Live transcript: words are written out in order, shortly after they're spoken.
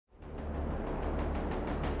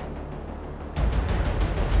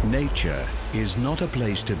Nature is not a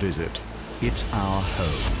place to visit, it's our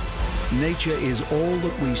home. Nature is all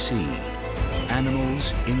that we see.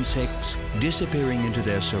 Animals, insects, disappearing into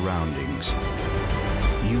their surroundings,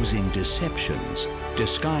 using deceptions,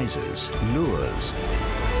 disguises, lures.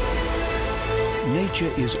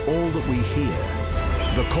 Nature is all that we hear.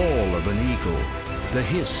 The call of an eagle, the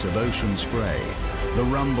hiss of ocean spray, the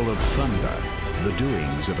rumble of thunder, the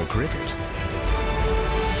doings of a cricket.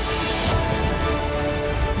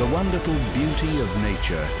 The wonderful beauty of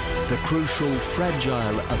nature, the crucial,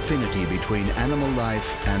 fragile affinity between animal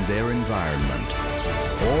life and their environment.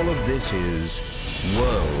 All of this is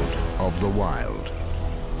World of the Wild.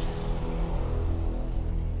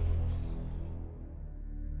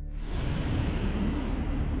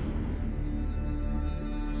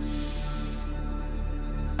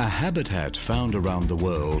 A habitat found around the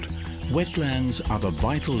world, wetlands are the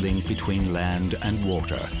vital link between land and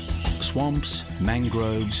water. Swamps,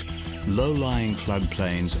 mangroves, low-lying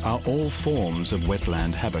floodplains are all forms of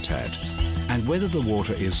wetland habitat. And whether the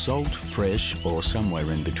water is salt, fresh, or somewhere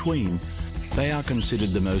in between, they are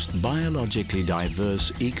considered the most biologically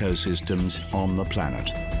diverse ecosystems on the planet.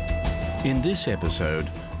 In this episode,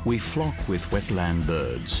 we flock with wetland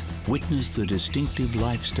birds, witness the distinctive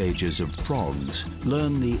life stages of frogs,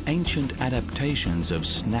 learn the ancient adaptations of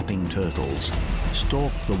snapping turtles,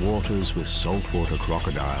 stalk the waters with saltwater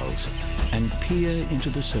crocodiles, and peer into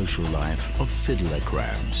the social life of fiddler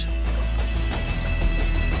crabs.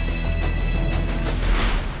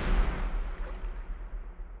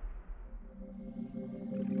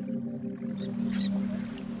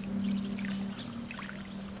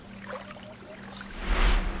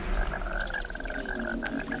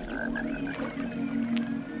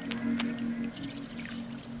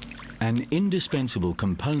 An indispensable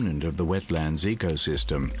component of the wetlands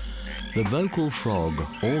ecosystem, the vocal frog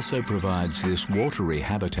also provides this watery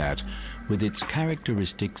habitat with its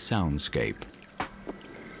characteristic soundscape.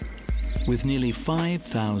 With nearly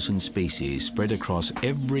 5,000 species spread across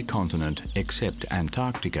every continent except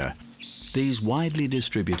Antarctica, these widely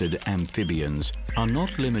distributed amphibians are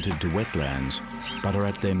not limited to wetlands, but are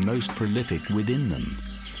at their most prolific within them,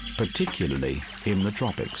 particularly in the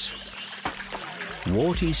tropics.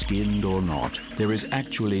 Warty-skinned or not, there is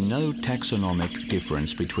actually no taxonomic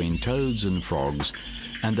difference between toads and frogs,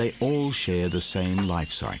 and they all share the same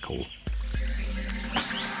life cycle.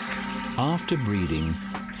 After breeding,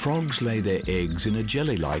 frogs lay their eggs in a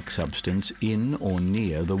jelly-like substance in or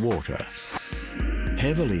near the water.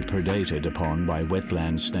 Heavily predated upon by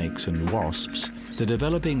wetland snakes and wasps, the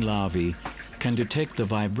developing larvae can detect the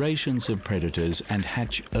vibrations of predators and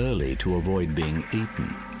hatch early to avoid being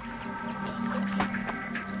eaten.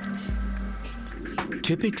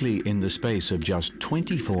 Typically in the space of just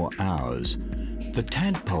 24 hours, the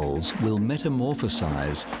tadpoles will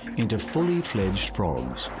metamorphosize into fully fledged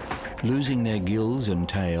frogs. Losing their gills and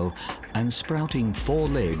tail and sprouting 4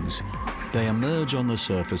 legs, they emerge on the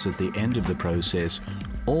surface at the end of the process,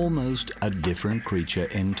 almost a different creature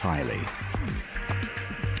entirely.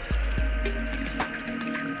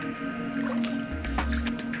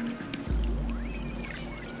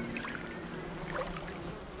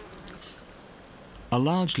 A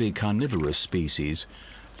largely carnivorous species,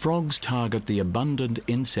 frogs target the abundant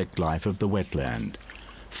insect life of the wetland,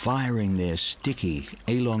 firing their sticky,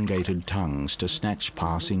 elongated tongues to snatch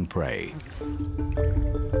passing prey.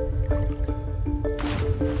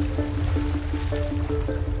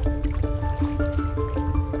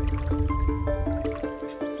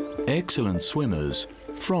 Excellent swimmers,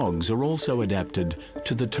 frogs are also adapted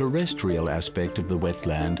to the terrestrial aspect of the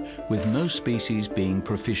wetland, with most species being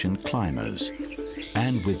proficient climbers.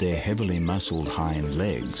 And with their heavily muscled hind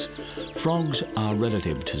legs, frogs are,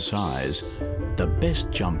 relative to size, the best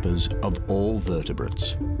jumpers of all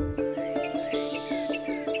vertebrates.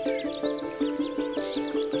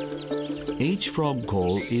 Each frog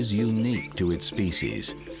call is unique to its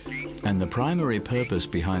species, and the primary purpose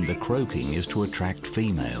behind the croaking is to attract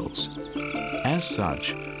females. As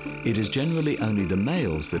such, it is generally only the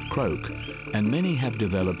males that croak, and many have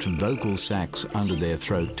developed vocal sacs under their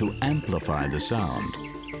throat to amplify the sound.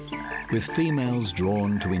 With females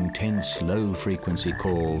drawn to intense low-frequency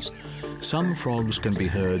calls, some frogs can be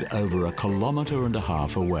heard over 1.5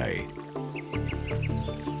 kilometers away.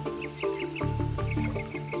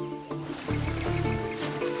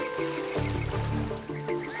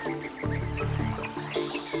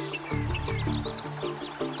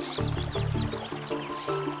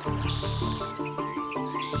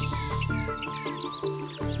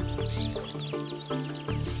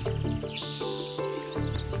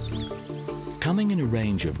 Coming in a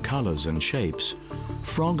range of colours and shapes,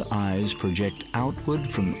 frog eyes project outward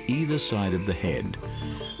from either side of the head,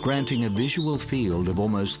 granting a visual field of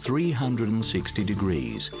almost 360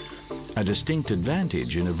 degrees, a distinct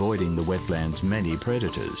advantage in avoiding the wetland's many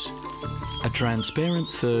predators. A transparent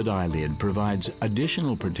third eyelid provides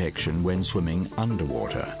additional protection when swimming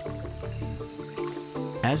underwater.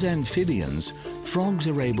 As amphibians, frogs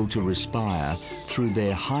are able to respire through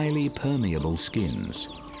their highly permeable skins.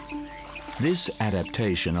 This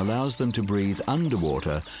adaptation allows them to breathe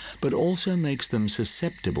underwater, but also makes them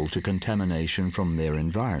susceptible to contamination from their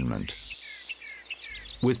environment.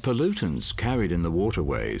 With pollutants carried in the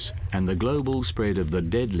waterways and the global spread of the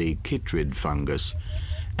deadly chytrid fungus,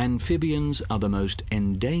 amphibians are the most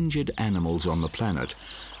endangered animals on the planet,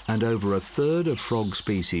 and over a third of frog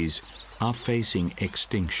species are facing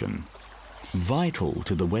extinction. Vital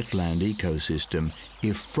to the wetland ecosystem,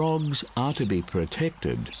 if frogs are to be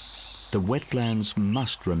protected, the wetlands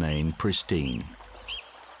must remain pristine.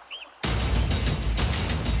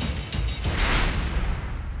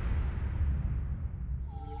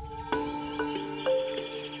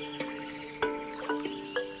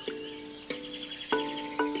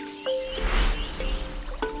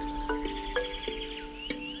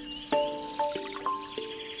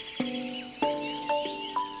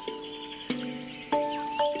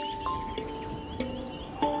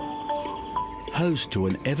 Host to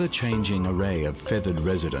an ever-changing array of feathered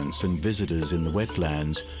residents and visitors in the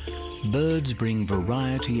wetlands, birds bring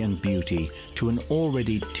variety and beauty to an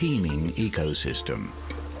already teeming ecosystem.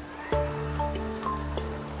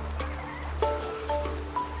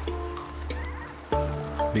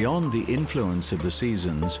 Beyond the influence of the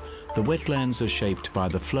seasons, the wetlands are shaped by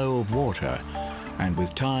the flow of water, and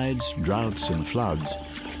with tides, droughts and floods,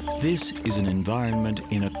 this is an environment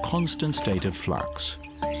in a constant state of flux.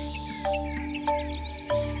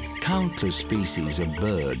 Countless species of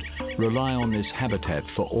bird rely on this habitat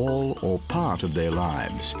for all or part of their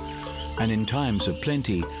lives, and in times of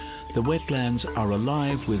plenty, the wetlands are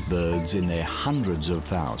alive with birds in their hundreds of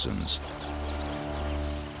thousands.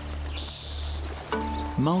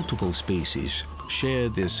 Multiple species share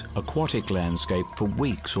this aquatic landscape for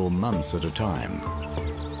weeks or months at a time.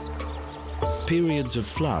 Periods of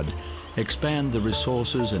flood expand the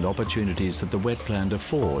resources and opportunities that the wetland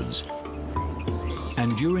affords.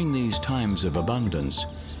 And during these times of abundance,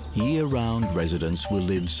 year-round residents will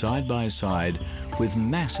live side by side with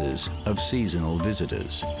masses of seasonal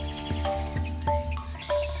visitors.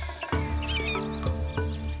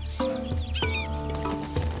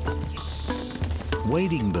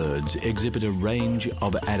 Wading birds exhibit a range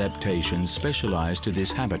of adaptations specialized to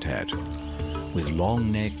this habitat. With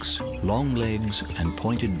long necks, long legs and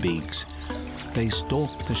pointed beaks, they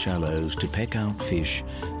stalk the shallows to peck out fish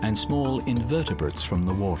and small invertebrates from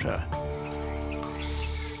the water.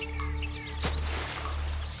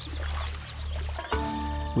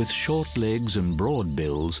 With short legs and broad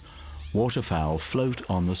bills, waterfowl float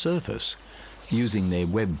on the surface, using their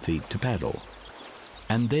web feet to paddle,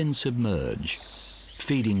 and then submerge,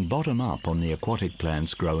 feeding bottom up on the aquatic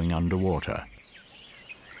plants growing underwater.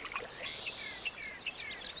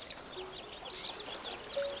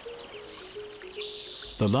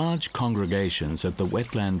 The large congregations that the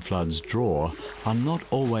wetland floods draw are not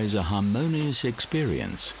always a harmonious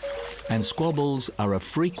experience, and squabbles are a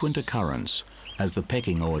frequent occurrence as the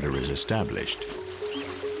pecking order is established.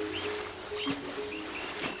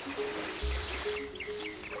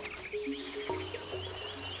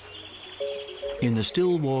 In the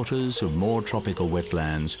still waters of more tropical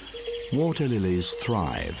wetlands, water lilies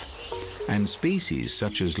thrive, and species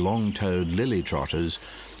such as long-toed lily trotters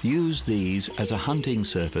use these as a hunting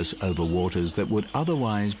surface over waters that would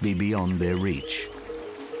otherwise be beyond their reach.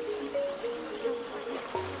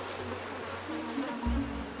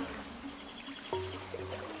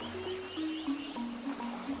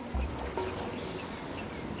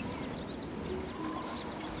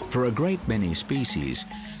 For a great many species,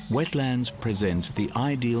 wetlands present the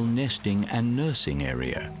ideal nesting and nursing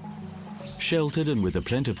area. Sheltered and with a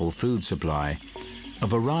plentiful food supply, a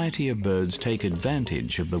variety of birds take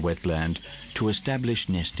advantage of the wetland to establish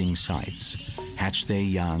nesting sites, hatch their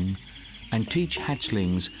young, and teach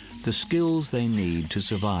hatchlings the skills they need to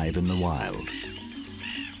survive in the wild.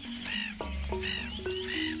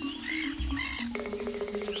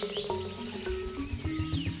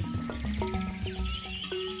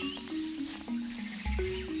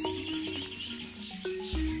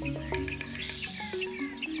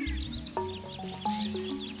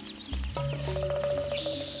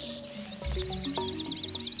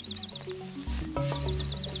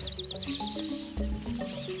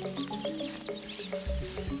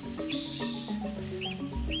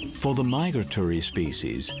 For the migratory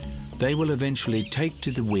species, they will eventually take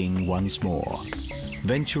to the wing once more,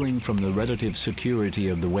 venturing from the relative security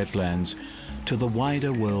of the wetlands to the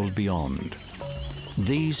wider world beyond.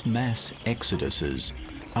 These mass exoduses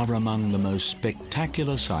are among the most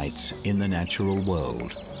spectacular sights in the natural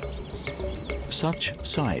world. Such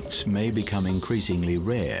sights may become increasingly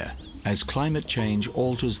rare as climate change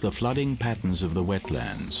alters the flooding patterns of the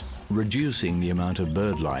wetlands, reducing the amount of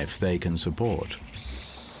bird life they can support.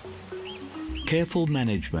 Careful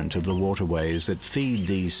management of the waterways that feed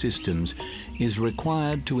these systems is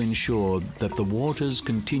required to ensure that the waters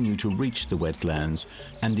continue to reach the wetlands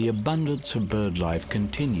and the abundance of bird life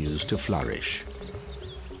continues to flourish.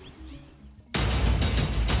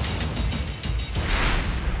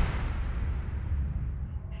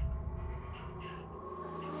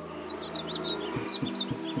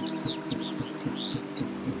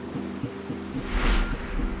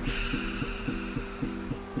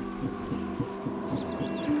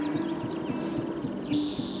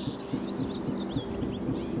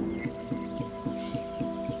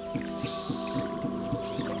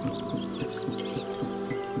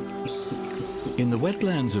 In the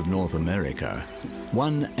wetlands of North America,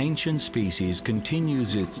 one ancient species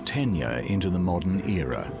continues its tenure into the modern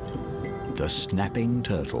era, the snapping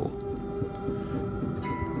turtle.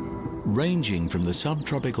 Ranging from the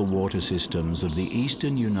subtropical water systems of the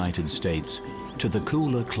eastern United States to the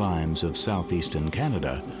cooler climes of southeastern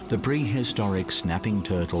Canada, the prehistoric snapping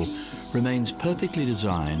turtle remains perfectly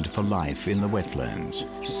designed for life in the wetlands.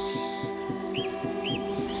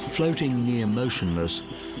 Floating near motionless,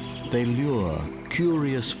 they lure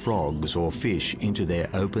curious frogs or fish into their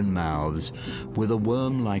open mouths with a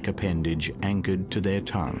worm-like appendage anchored to their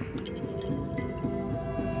tongue.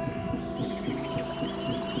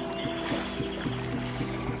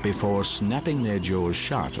 Before snapping their jaws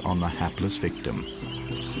shut on the hapless victim.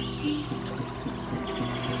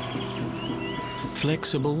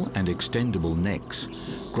 Flexible and extendable necks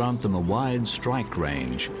grant them a wide strike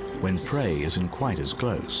range when prey isn't quite as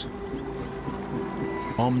close.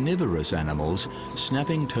 Omnivorous animals,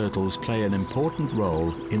 snapping turtles play an important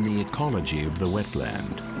role in the ecology of the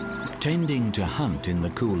wetland. Tending to hunt in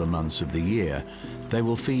the cooler months of the year, they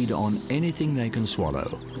will feed on anything they can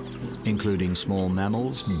swallow, including small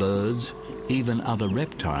mammals, birds, even other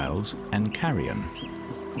reptiles and carrion.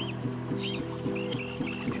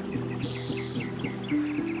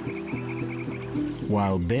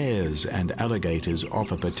 While bears and alligators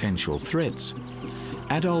offer potential threats,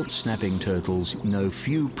 adult snapping turtles know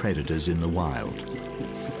few predators in the wild.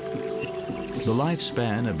 The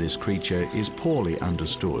lifespan of this creature is poorly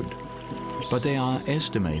understood, but they are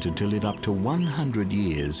estimated to live up to 100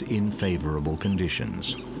 years in favorable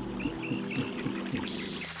conditions.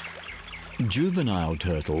 Juvenile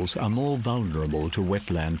turtles are more vulnerable to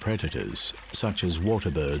wetland predators, such as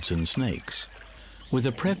waterbirds and snakes. With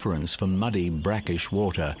a preference for muddy, brackish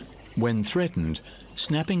water, when threatened,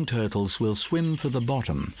 snapping turtles will swim for the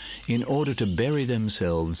bottom in order to bury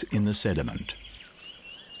themselves in the sediment.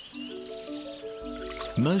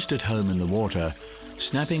 Most at home in the water,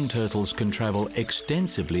 snapping turtles can travel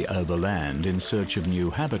extensively over land in search of new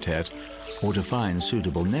habitat or to find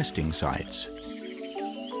suitable nesting sites.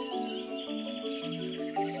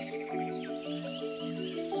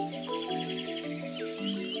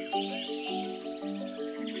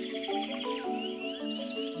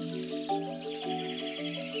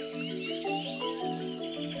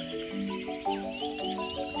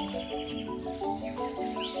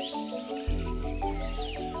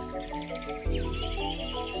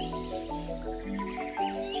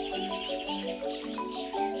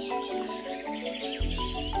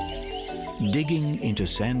 Digging into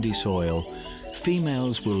sandy soil,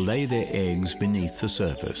 females will lay their eggs beneath the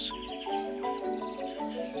surface,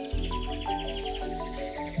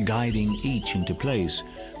 guiding each into place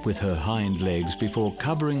with her hind legs before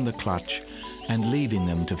covering the clutch and leaving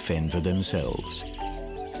them to fend for themselves.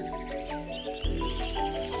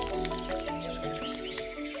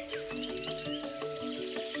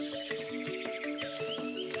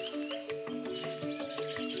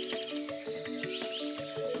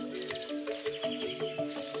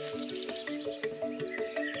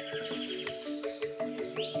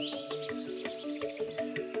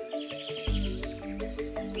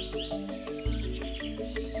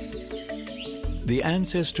 The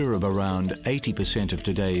ancestor of around 80% of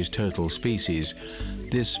today's turtle species,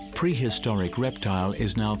 this prehistoric reptile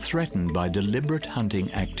is now threatened by deliberate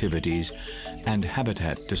hunting activities and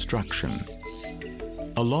habitat destruction.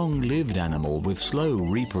 A long-lived animal with slow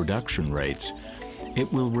reproduction rates,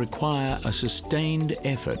 it will require a sustained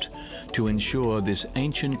effort to ensure this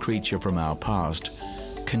ancient creature from our past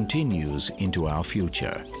continues into our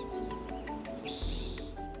future.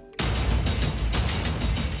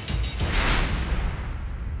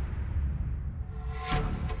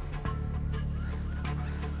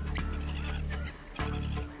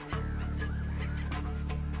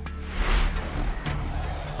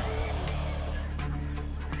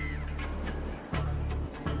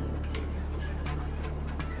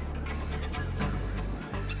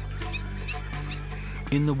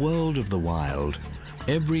 In the world of the wild,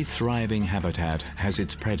 every thriving habitat has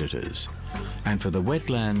its predators, and for the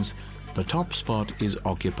wetlands, the top spot is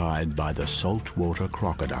occupied by the saltwater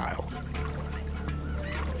crocodile.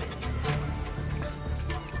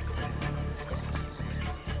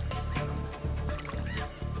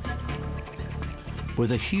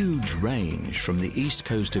 With a huge range from the east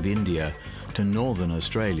coast of India to northern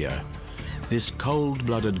Australia, this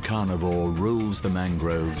cold-blooded carnivore rules the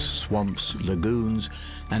mangroves, swamps, lagoons,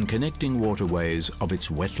 and connecting waterways of its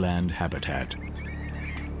wetland habitat.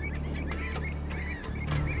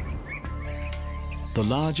 The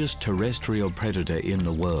largest terrestrial predator in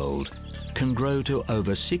the world can grow to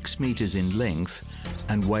over 6 meters in length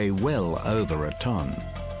and weigh well over a ton.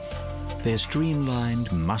 Their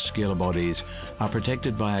streamlined, muscular bodies are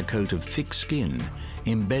protected by a coat of thick skin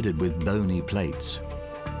embedded with bony plates.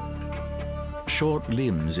 Short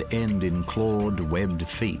limbs end in clawed, webbed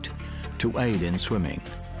feet to aid in swimming,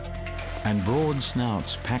 and broad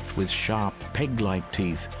snouts packed with sharp, peg-like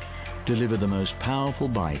teeth deliver the most powerful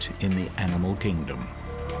bite in the animal kingdom.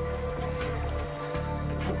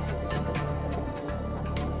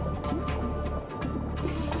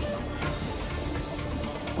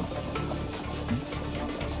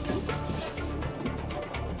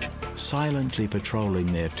 Silently patrolling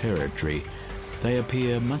their territory, they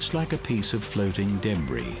appear much like a piece of floating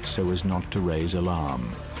debris so as not to raise alarm.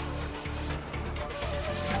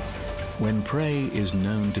 When prey is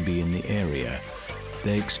known to be in the area,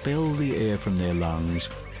 they expel the air from their lungs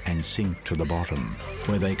and sink to the bottom,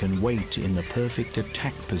 where they can wait in the perfect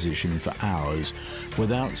attack position for hours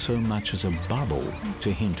without so much as a bubble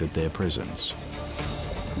to hint at their presence.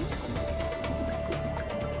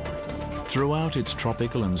 Throughout its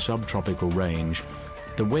tropical and subtropical range,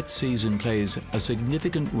 the wet season plays a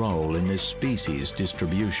significant role in this species'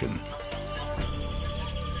 distribution.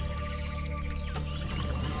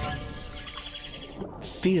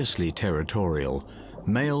 Fiercely territorial,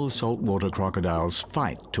 male saltwater crocodiles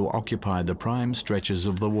fight to occupy the prime stretches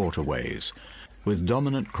of the waterways, with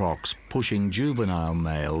dominant crocs pushing juvenile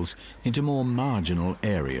males into more marginal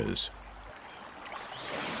areas.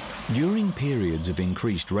 During periods of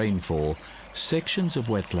increased rainfall, sections of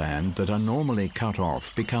wetland that are normally cut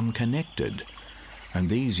off become connected, and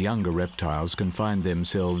these younger reptiles can find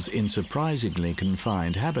themselves in surprisingly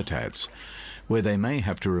confined habitats, where they may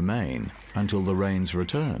have to remain until the rains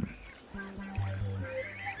return.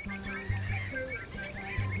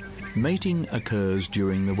 Mating occurs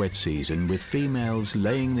during the wet season, with females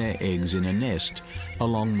laying their eggs in a nest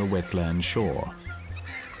along the wetland shore.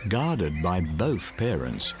 Guarded by both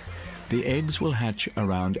parents, the eggs will hatch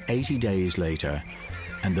around 80 days later,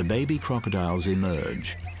 and the baby crocodiles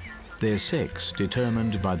emerge, their sex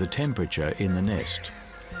determined by the temperature in the nest.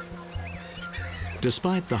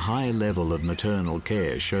 Despite the high level of maternal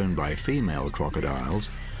care shown by female crocodiles,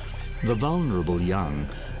 the vulnerable young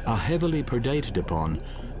are heavily predated upon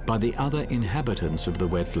by the other inhabitants of the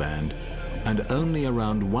wetland, and only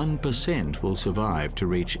around 1% will survive to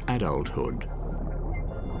reach adulthood.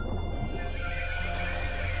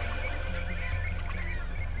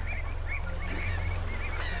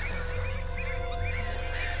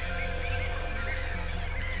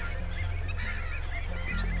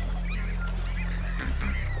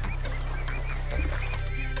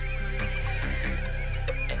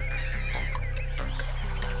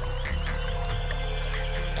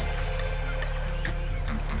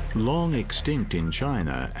 Long extinct in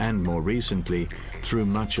China and more recently through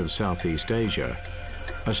much of Southeast Asia,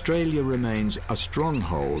 Australia remains a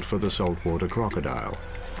stronghold for the saltwater crocodile.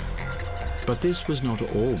 But this was not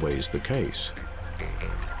always the case.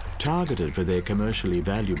 Targeted for their commercially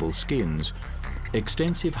valuable skins,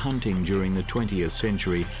 extensive hunting during the 20th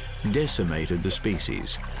century decimated the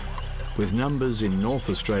species, with numbers in North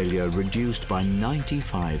Australia reduced by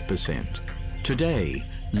 95%. Today,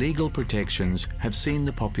 legal protections have seen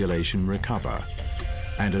the population recover,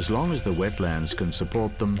 and as long as the wetlands can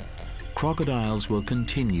support them, crocodiles will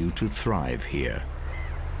continue to thrive here.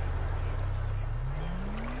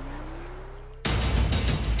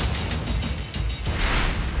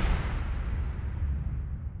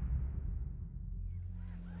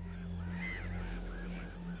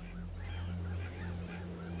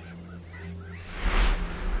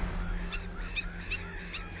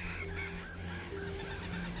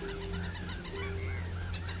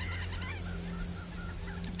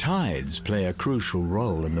 Tides play a crucial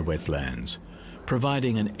role in the wetlands,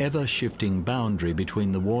 providing an ever-shifting boundary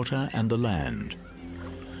between the water and the land.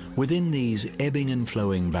 Within these ebbing and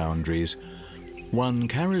flowing boundaries, one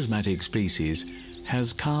charismatic species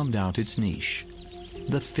has carved out its niche,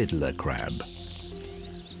 the fiddler crab.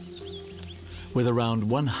 With around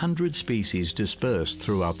 100 species dispersed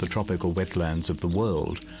throughout the tropical wetlands of the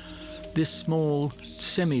world, this small,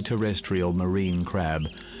 semi-terrestrial marine crab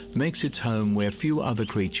makes its home where few other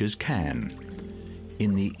creatures can,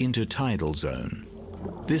 in the intertidal zone.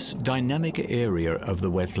 This dynamic area of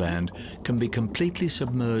the wetland can be completely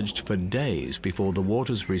submerged for days before the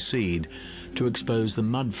waters recede to expose the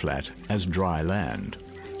mudflat as dry land.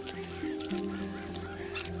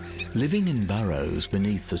 Living in burrows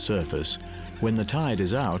beneath the surface, when the tide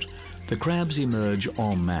is out, the crabs emerge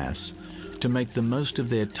en masse to make the most of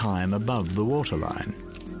their time above the waterline.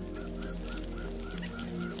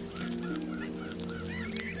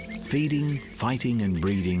 Feeding, fighting and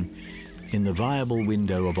breeding in the viable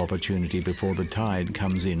window of opportunity before the tide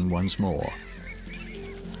comes in once more.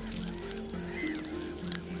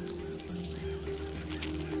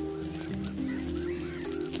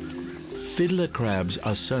 Fiddler crabs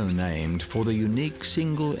are so named for the unique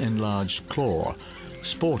single enlarged claw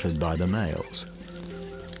sported by the males,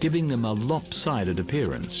 giving them a lopsided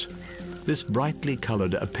appearance. This brightly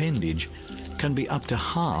coloured appendage can be up to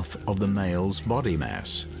half of the male's body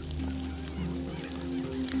mass.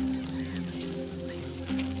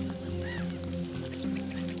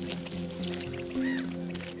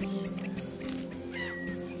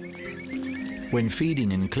 When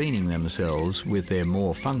feeding and cleaning themselves with their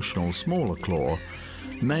more functional smaller claw,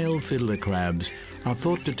 male fiddler crabs are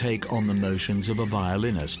thought to take on the motions of a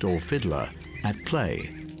violinist or fiddler at play.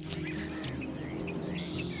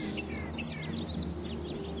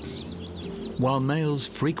 While males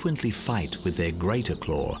frequently fight with their greater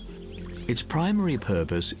claw, its primary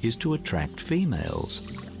purpose is to attract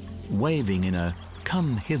females. Waving in a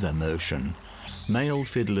come-hither motion, male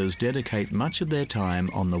fiddlers dedicate much of their time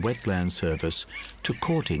on the wetland surface to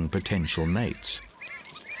courting potential mates.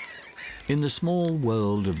 In the small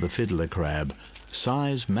world of the fiddler crab,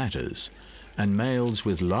 size matters, and males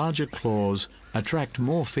with larger claws attract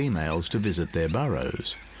more females to visit their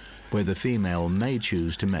burrows, where the female may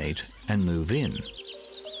choose to mate and move in.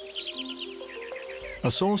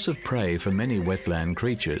 A source of prey for many wetland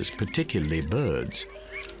creatures, particularly birds,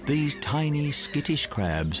 these tiny, skittish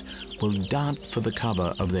crabs will dart for the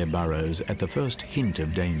cover of their burrows at the first hint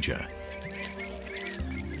of danger.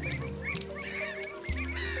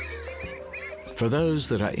 For those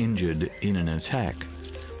that are injured in an attack,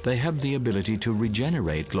 they have the ability to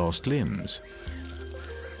regenerate lost limbs.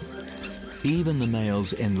 Even the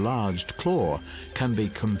male's enlarged claw can be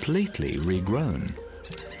completely regrown.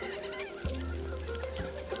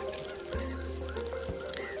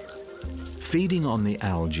 Feeding on the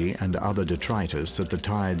algae and other detritus that the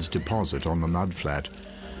tides deposit on the mudflat,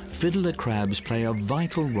 fiddler crabs play a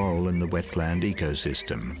vital role in the wetland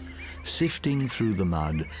ecosystem, sifting through the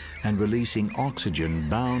mud and releasing oxygen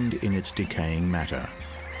bound in its decaying matter.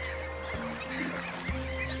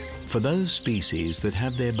 For those species that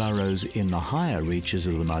have their burrows in the higher reaches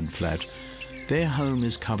of the mudflat, their home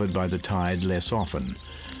is covered by the tide less often,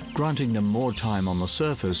 granting them more time on the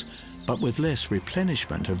surface but with less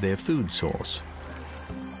replenishment of their food source.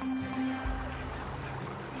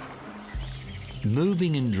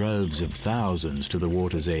 Moving in droves of thousands to the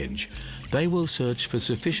water's edge, they will search for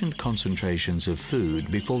sufficient concentrations of food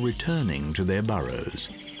before returning to their burrows.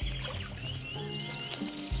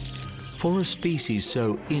 For a species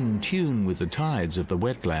so in tune with the tides of the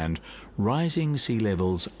wetland, rising sea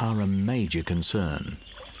levels are a major concern.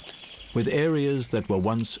 With areas that were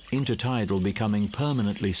once intertidal becoming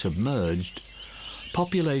permanently submerged,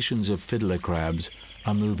 populations of fiddler crabs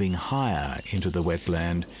are moving higher into the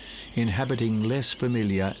wetland, inhabiting less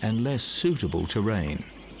familiar and less suitable terrain.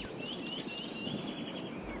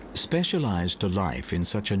 Specialized to life in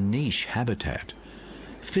such a niche habitat,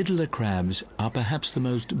 fiddler crabs are perhaps the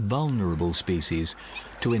most vulnerable species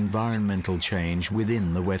to environmental change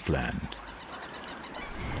within the wetland.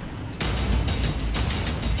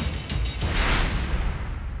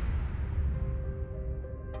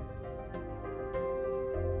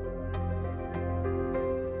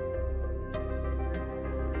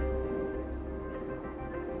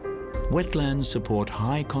 Wetlands support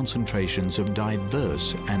high concentrations of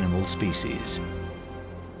diverse animal species.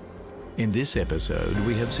 In this episode,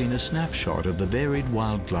 we have seen a snapshot of the varied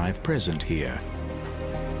wildlife present here,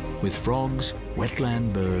 with frogs,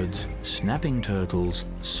 wetland birds, snapping turtles,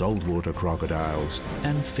 saltwater crocodiles,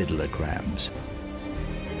 and fiddler crabs.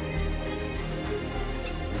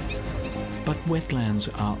 But wetlands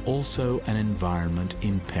are also an environment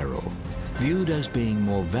in peril, viewed as being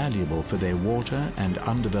more valuable for their water and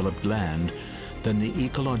undeveloped land than the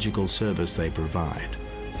ecological service they provide.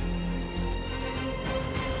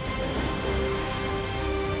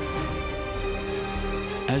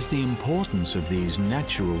 As the importance of these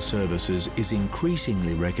natural services is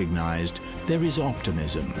increasingly recognized, there is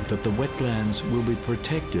optimism that the wetlands will be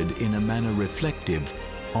protected in a manner reflective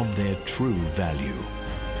of their true value.